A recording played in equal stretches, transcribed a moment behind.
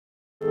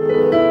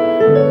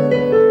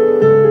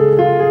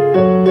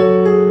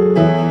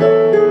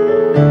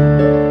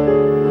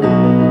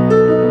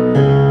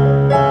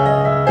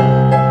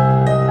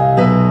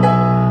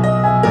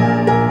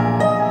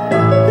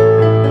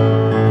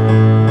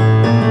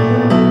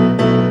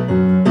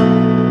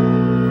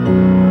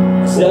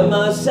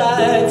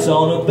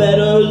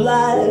her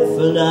life,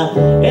 and I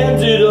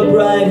ended up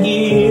right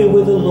here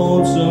with a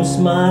lonesome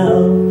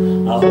smile.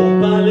 I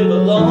hope I live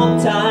a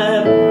long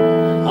time.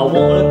 I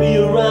wanna be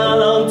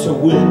around to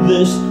win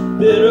this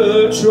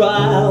bitter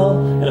trial,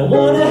 and I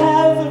wanna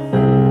have it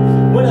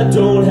when I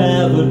don't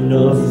have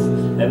enough,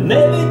 and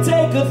maybe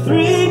take a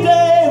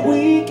 3-day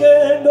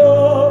weekend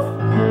off.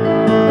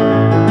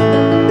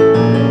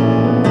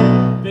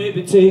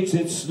 Baby takes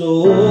it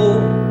slow.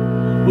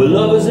 We're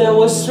lovers and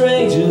we're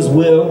strangers,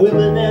 we're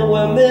women and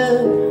we're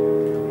men.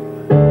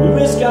 We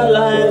risk our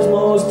lives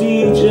most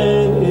each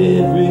and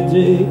every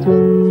day.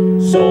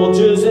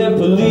 Soldiers and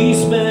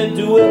policemen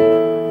do it.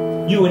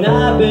 You and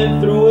I've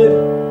been through it.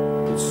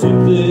 It's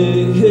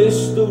simply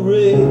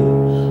history.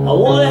 I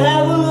wanna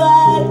have a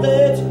life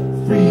that's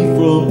free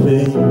from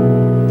pain.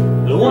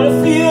 I wanna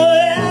feel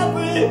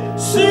every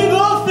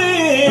single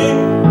thing.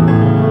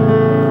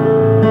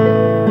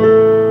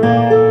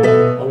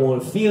 I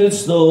wanna feel it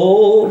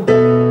slow.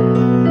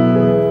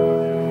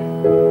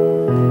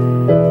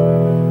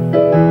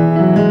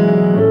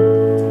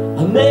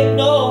 I make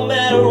no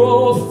matter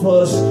of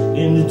fuss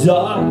in the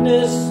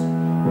darkness,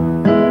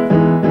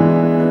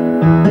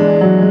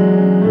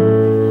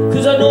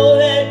 'cause I know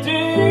that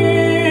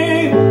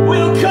day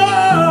will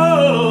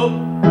come,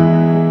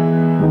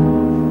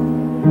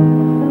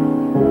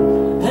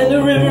 and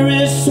the river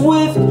is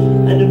swift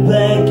and the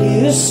bank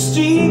is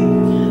steep,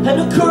 and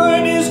the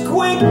current is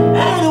quick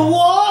and the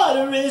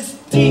water is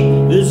deep.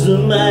 There's a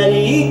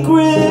mighty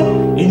grim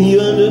in the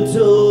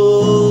undertow.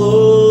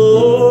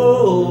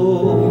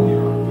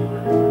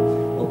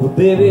 Oh, but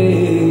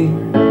baby,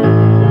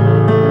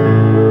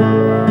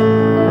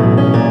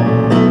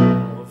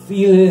 I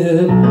feel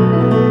it.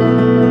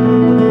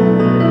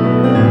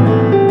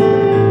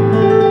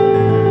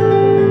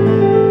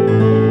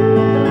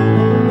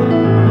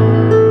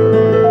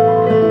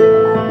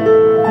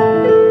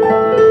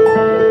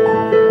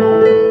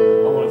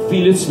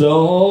 Feel it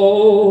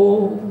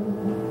slow.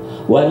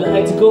 Well, I'd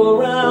like to go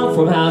around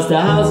from house to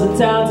house and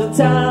town to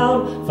town,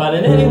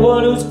 finding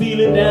anyone who's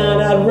feeling down.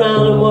 I'd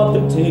round them up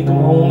and take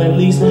them home. At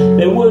least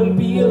they wouldn't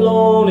be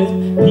alone if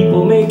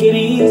people make it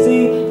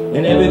easy.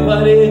 And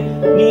everybody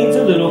needs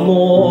a little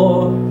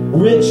more,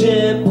 rich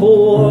and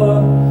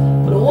poor.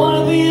 But I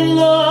wanna be in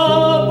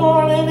love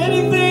more than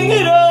anything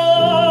at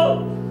all.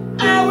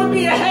 I would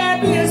be the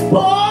happiest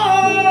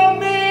poor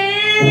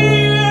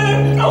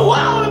man. I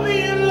wanna be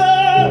in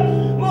love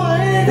more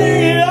than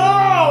anything at all.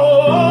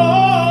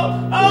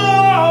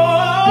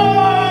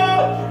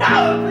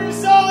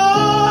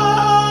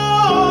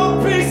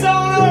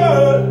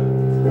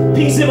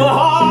 Peace in my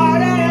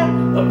heart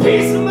and a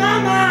piece of my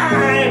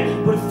mind,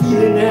 but I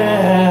feel it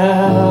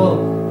now.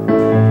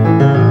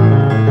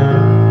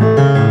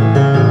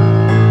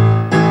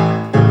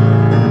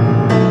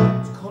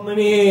 It's coming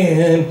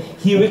in,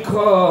 here it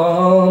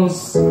comes.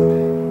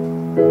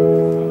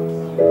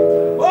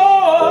 Oh,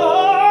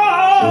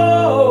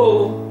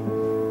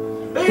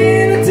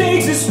 and it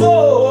takes it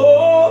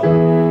slow.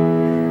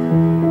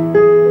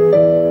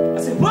 I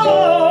said,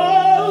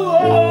 whoa,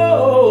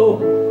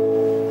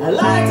 I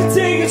like to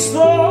take it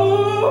slow.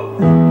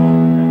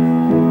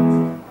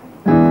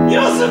 You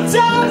know,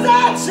 sometimes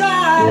I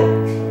try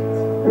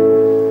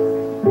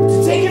to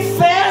take it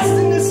fast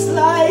in this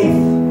life,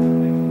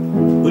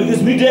 but it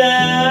gets me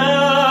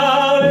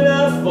down and I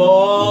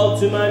fall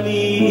to my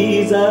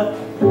knees. I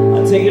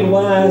take it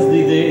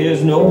wisely.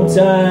 There's no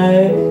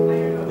time.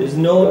 There's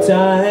no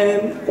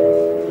time.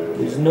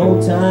 There's no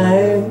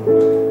time.